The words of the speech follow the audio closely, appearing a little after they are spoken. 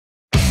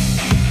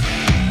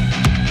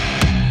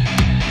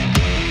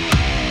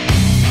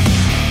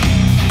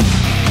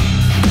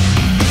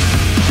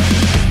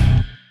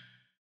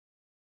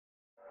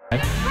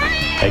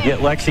They get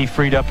Lexi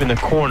freed up in the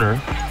corner.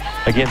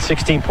 Again,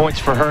 16 points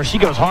for her. She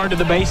goes hard to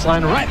the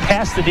baseline, right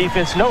past the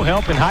defense. No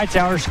help, and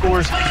Hightower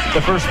scores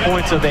the first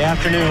points of the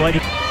afternoon.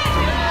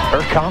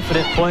 Her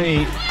confident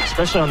play,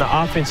 especially on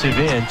the offensive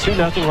end.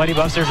 2-0 Lady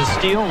Buffs. There's a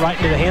steal right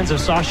into the hands of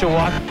Sasha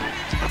Watt.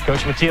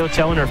 Coach Matteo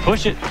telling her,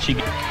 push it.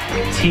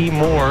 T.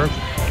 Moore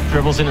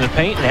dribbles into the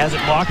paint and has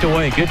it blocked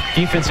away. Good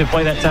defensive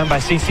play that time by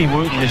CeCe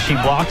Wooten as she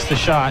blocks the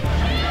shot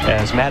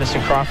as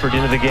Madison Crawford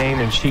into the game,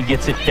 and she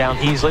gets it down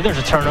easily. There's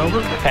a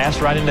turnover. Pass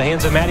right into the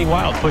hands of Maddie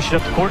Wild. Push it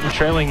up the court and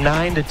trailing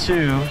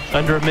 9-2.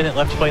 Under a minute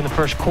left to play in the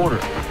first quarter.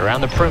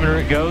 Around the perimeter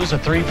it goes. A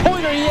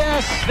three-pointer.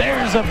 Yes!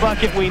 There's a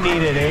bucket we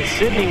needed. It's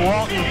Sydney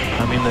Walton.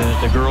 I mean,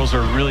 the girls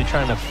are really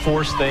trying to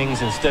force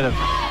things instead of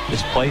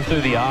just play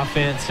through the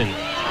offense. And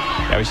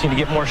yeah, we seem to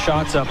get more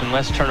shots up and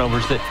less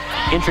turnovers. That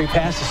entry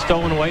pass is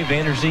stolen away.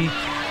 Vanderzee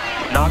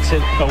knocks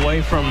it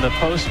away from the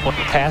post.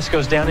 Pass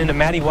goes down into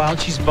Maddie Wild.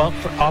 She's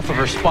bumped off of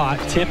her spot.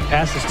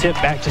 Passes tip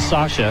back to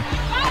Sasha.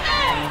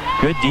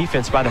 Good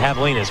defense by the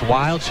Javelinas.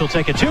 Wild, she'll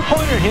take a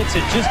two-pointer, hits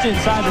it just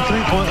inside the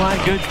three-point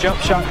line. Good jump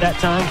shot that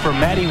time for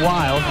Maddie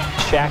Wild.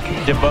 Shaq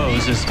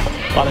DeBose is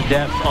a lot of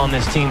depth on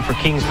this team for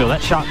Kingsville.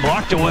 That shot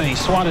blocked away,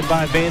 swatted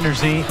by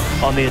Vanderzee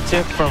on the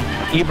attempt from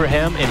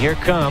Ibrahim. And here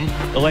come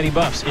the Lady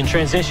Buffs in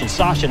transition.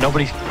 Sasha,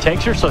 nobody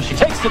takes her, so she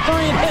takes the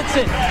three and hits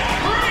it.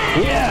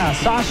 Yeah,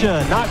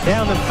 Sasha knocked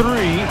down the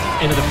three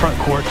into the front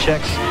court.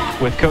 Checks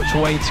with Coach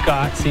Wade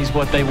Scott, sees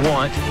what they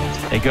want.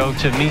 They go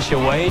to Misha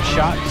Wade.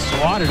 Shot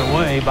swatted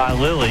away by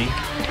Lily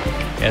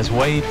as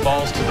Wade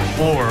falls to the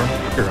floor.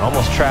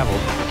 Almost traveled.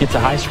 Gets a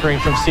high screen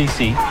from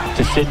CeCe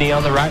to Sydney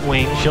on the right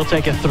wing. She'll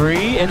take a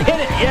three and hit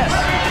it.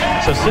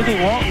 Yes! So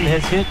Sydney Walton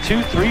has hit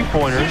 2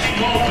 3-pointers.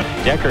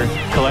 Decker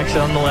collects it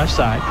on the left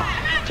side.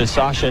 To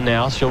Sasha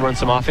now. She'll run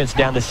some offense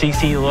down to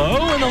CeCe low,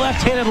 and the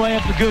left-handed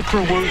layup good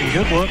for Wooten.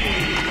 Good look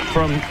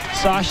from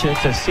Sasha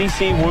to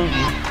CeCe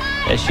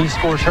Wooten as she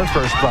scores her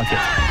first bucket.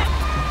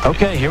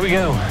 Okay, here we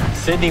go.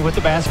 Sydney with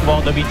the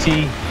basketball.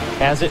 WT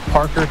has it.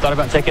 Parker thought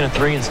about taking a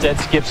three, instead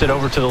skips it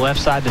over to the left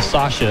side to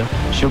Sasha.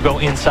 She'll go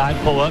inside,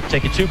 pull up,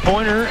 take a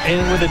two-pointer,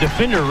 and with a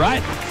defender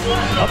right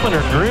up on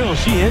her grill,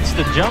 she hits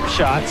the jump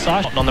shot.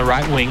 Sasha on the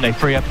right wing. They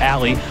free up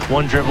Allie.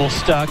 One dribble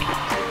stuck.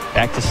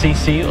 Back to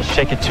CeCe. Let's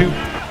take a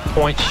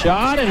two-point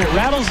shot, and it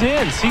rattles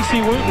in.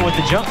 CeCe Wooten with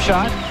the jump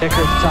shot. Decker at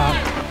the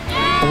top.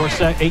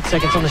 8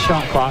 seconds on the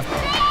shot clock.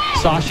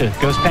 Sasha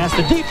goes past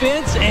the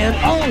defense, and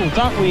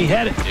thought we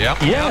had it.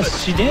 Yep,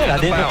 yes, she did. I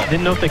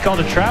didn't know if they called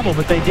a travel,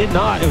 but they did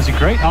not. It was a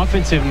great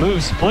offensive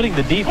move, splitting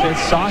the defense.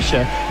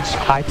 Sasha,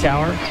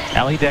 Hightower,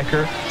 Allie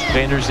Decker,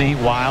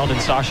 Vanderzee, Wild, and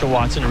Sasha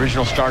Watson,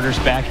 original starters,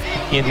 back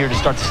in here to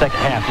start the second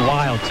half.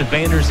 Wild to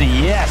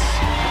Vanderzee, yes.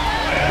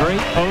 Great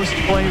post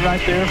play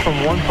right there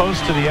from one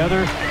post to the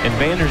other, and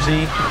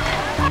Vanderzee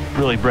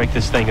really break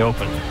this thing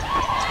open.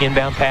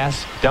 Inbound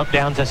pass, dump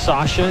down to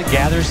Sasha,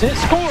 gathers it,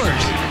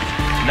 scores.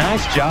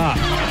 Nice job.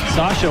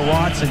 Sasha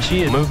Watson,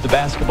 she has moved the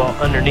basketball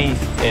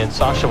underneath, and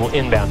Sasha will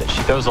inbound it.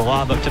 She throws a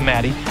lob up to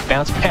Maddie,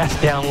 bounce pass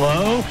down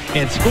low,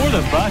 and score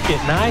the bucket.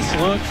 Nice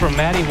look from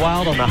Maddie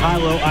Wild on the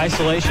high-low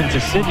isolation to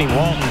Sydney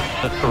Walton.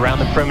 Around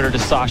the perimeter to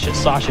Sasha.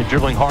 Sasha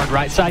dribbling hard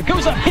right side,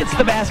 goes up, hits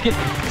the basket.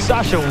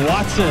 Sasha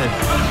Watson.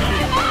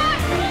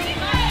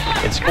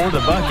 And score the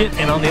bucket,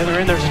 and on the other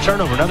end there's a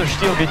turnover. Another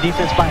steal, good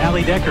defense by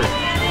Allie Decker.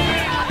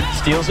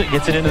 Steals it,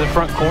 gets it into the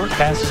front court,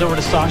 passes over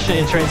to Sasha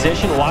in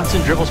transition.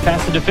 Watson dribbles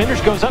past the defenders,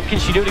 goes up. Can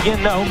she do it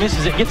again? No,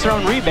 misses it, gets her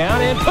own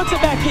rebound, and puts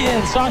it back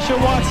in. Sasha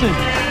Watson.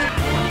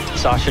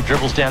 Sasha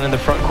dribbles down in the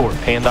front court.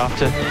 Hand off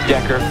to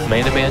Decker.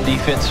 Man-to-man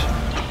defense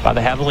by the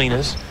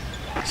Javelinas.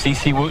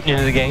 CeCe Wooten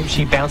into the game.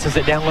 She bounces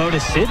it down low to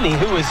Sydney,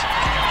 who has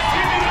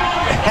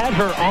had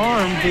her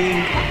arm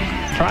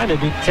trying to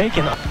be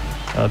taken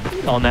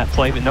on that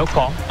play, but no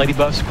call. Lady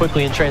Buffs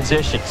quickly in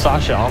transition.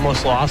 Sasha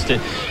almost lost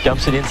it.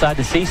 Dumps it inside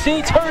to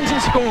CeCe. Turns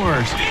and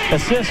scores.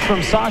 Assist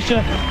from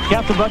Sasha.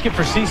 Got the bucket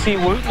for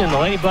CeCe Wooten, and the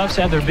Lady Buffs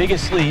have their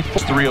biggest lead.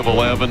 3 of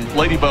 11.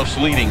 Lady Buffs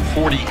leading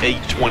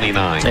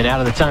 48-29. And out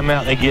of the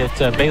timeout, they get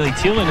Bailey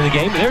Teal into the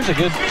game. There's a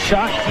good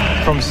shot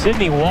from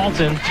Sydney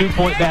Walton.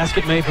 2-point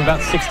basket made from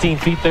about 16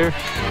 feet there.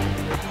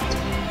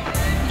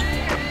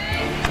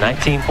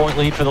 19-point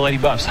lead for the Lady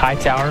Buffs.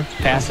 Hightower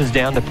passes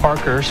down to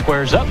Parker,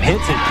 squares up,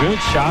 hits it. Good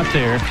shot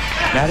there.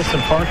 Madison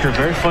Parker,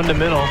 very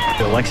fundamental.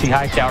 Lexi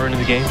Hightower into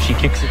the game. She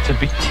kicks it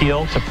to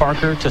Teal, to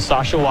Parker, to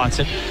Sasha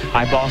Watson.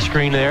 High ball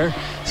screen there.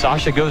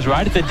 Sasha goes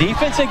right at the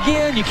defense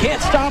again. You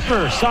can't stop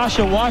her.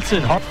 Sasha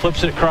Watson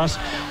flips it across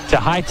to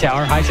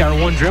Hightower.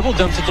 Hightower one dribble,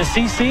 dumps it to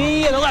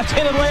CeCe, and a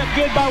left-handed layup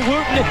good by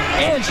Wooten,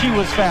 and she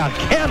was fouled.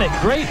 Count it.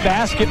 Great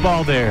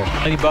basketball there.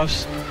 Lady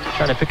Buffs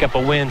trying to pick up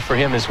a win for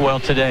him as well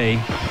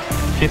today.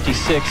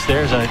 56.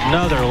 There's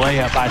another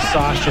layup by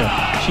Sasha.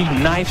 She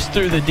knifes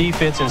through the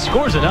defense and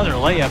scores another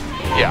layup.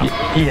 Yeah.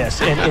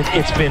 Yes, and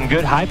it's been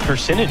good high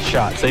percentage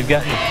shots. They've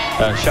gotten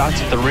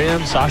shots at the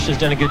rim. Sasha's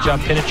done a good job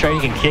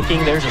penetrating and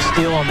kicking. There's a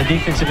steal on the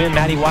defensive end.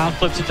 Maddie Wild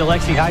flips it to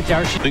Lexi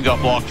Hightower. They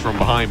got blocked from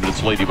behind, but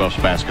it's Lady Buffs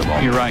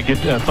basketball. You're right. Good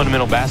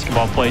fundamental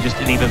basketball play. Just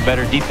an even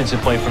better defensive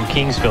play from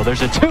Kingsville.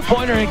 There's a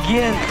two-pointer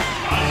again.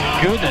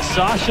 Goodness,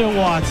 Sasha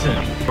Watson.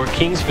 For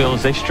Kingsville,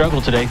 as they've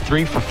struggled today,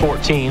 3 for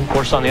 14. Of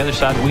course, on the other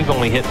side, we've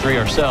only hit 3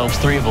 ourselves,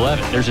 3 of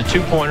 11. There's a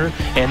two-pointer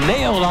and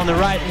nailed on the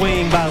right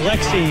wing by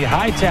Lexi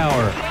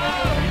Hightower.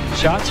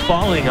 Shots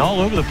falling all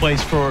over the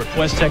place for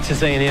West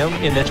Texas A&M.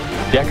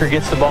 Decker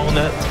gets the ball in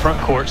the front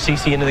court.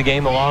 Cece into the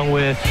game along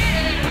with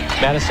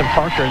Madison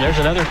Parker. And there's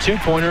another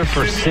two-pointer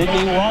for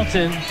Sydney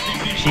Walton.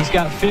 She's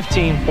got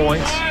 15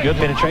 points. Good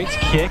penetrates,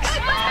 kicks.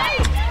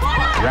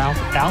 Ralph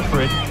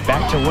Alfred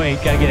back to Wade.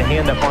 Got to get a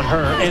hand up on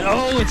her. And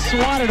oh, it's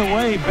swatted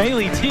away.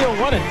 Bailey Teal,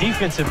 what a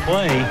defensive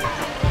play.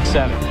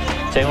 7.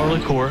 Taylor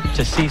LaCour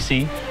to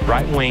Cece,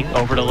 right wing,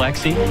 over to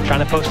Lexi. Trying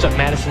to post up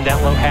Madison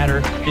down low. Had her.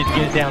 Didn't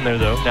get it down there,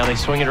 though. Now they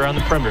swing it around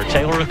the perimeter.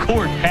 Taylor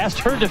LaCour past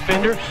her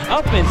defender.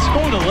 Up and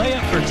scored a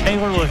layup for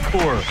Taylor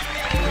LaCour.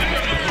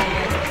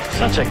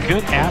 Such a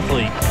good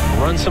athlete.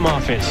 Run some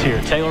offense here.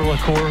 Taylor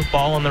LaCour,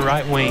 ball on the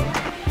right wing.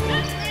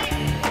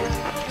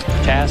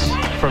 Pass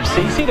from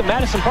Cece to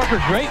Madison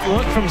Parker. Great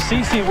look from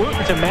Cece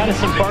Wooten to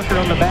Madison Parker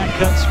on the back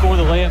cut. Score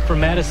the layup for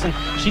Madison.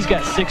 She's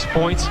got 6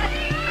 points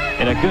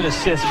and a good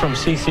assist from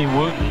Cece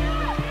Wooten.